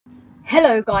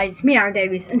Hello guys, me Aaron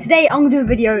Davies, and today I'm going to do a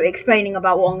video explaining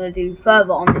about what I'm going to do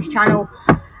further on this channel.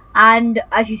 And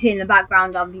as you see in the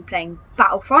background, I'll be playing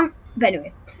Battlefront. But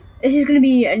anyway, this is going to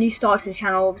be a new start to the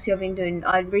channel. Obviously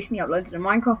I recently uploaded a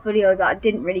Minecraft video that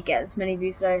didn't really get as many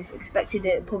views as I expected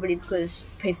it, probably because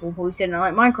people probably didn't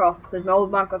like Minecraft, because my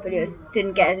old Minecraft videos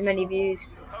didn't get as many views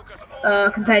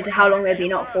compared to how long they've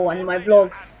been up for, and my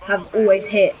vlogs have always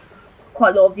hit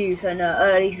quite a lot of views in an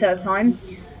early serve time.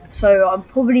 So I'm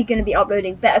probably going to be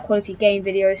uploading better quality game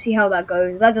videos, see how that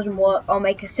goes. If that doesn't work, I'll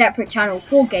make a separate channel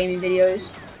for gaming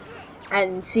videos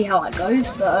and see how that goes.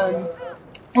 But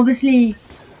obviously,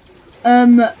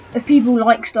 if people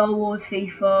like Star Wars,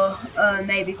 FIFA,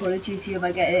 maybe Call of Duty if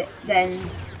I get it, then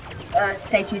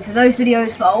stay tuned to those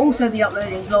videos. But I'll also be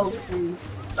uploading vlogs and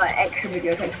like extra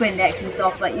videos, like twin decks and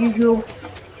stuff like usual.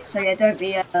 So yeah, don't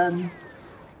be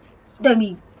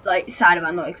like sad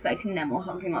about not expecting them or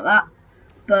something like that.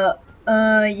 But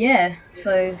yeah,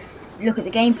 so look at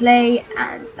the gameplay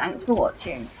and thanks for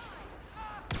watching.